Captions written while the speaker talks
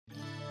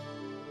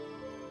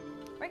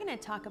we're going to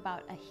talk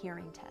about a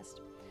hearing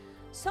test.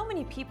 So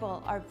many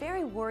people are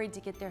very worried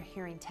to get their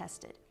hearing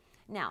tested.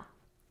 Now,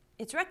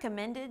 it's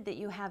recommended that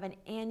you have an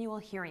annual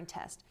hearing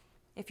test.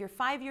 If you're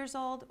 5 years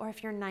old or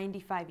if you're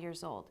 95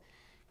 years old,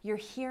 your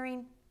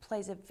hearing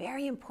plays a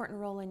very important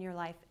role in your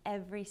life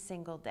every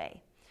single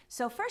day.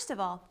 So first of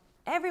all,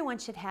 everyone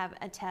should have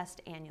a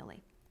test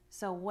annually.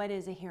 So what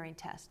is a hearing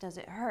test? Does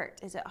it hurt?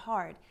 Is it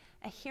hard?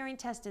 A hearing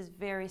test is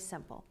very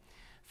simple.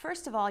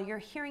 First of all, your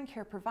hearing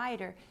care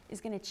provider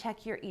is going to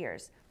check your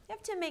ears. You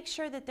have to make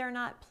sure that they're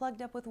not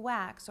plugged up with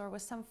wax or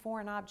with some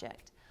foreign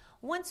object.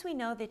 Once we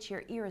know that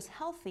your ear is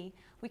healthy,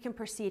 we can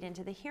proceed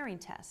into the hearing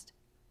test.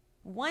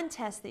 One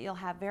test that you'll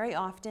have very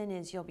often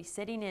is you'll be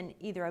sitting in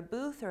either a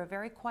booth or a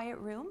very quiet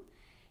room,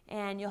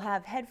 and you'll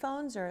have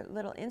headphones or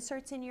little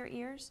inserts in your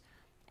ears,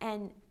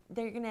 and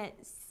they're going to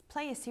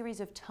play a series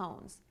of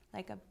tones,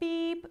 like a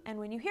beep, and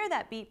when you hear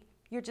that beep,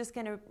 you're just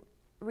going to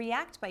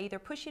react by either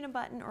pushing a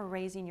button or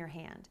raising your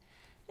hand.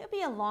 It'll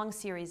be a long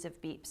series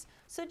of beeps,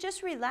 so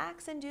just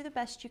relax and do the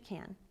best you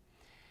can.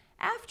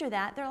 After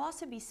that, there'll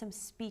also be some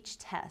speech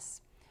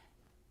tests.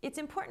 It's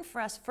important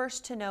for us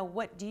first to know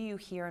what do you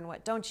hear and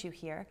what don't you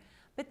hear,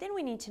 but then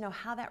we need to know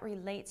how that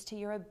relates to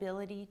your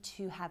ability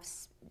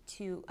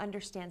to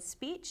understand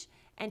speech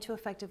and to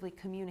effectively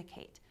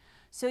communicate.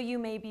 So you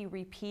may be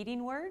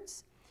repeating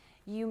words.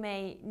 You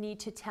may need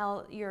to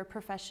tell your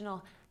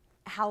professional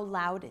how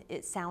loud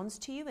it sounds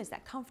to you. Is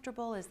that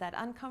comfortable? Is that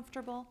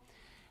uncomfortable?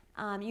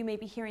 You may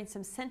be hearing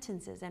some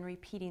sentences and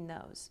repeating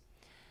those.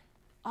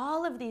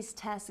 All of these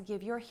tests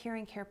give your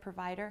hearing care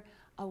provider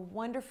a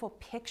wonderful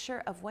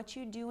picture of what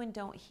you do and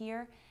don't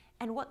hear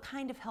and what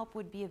kind of help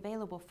would be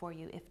available for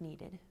you if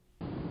needed.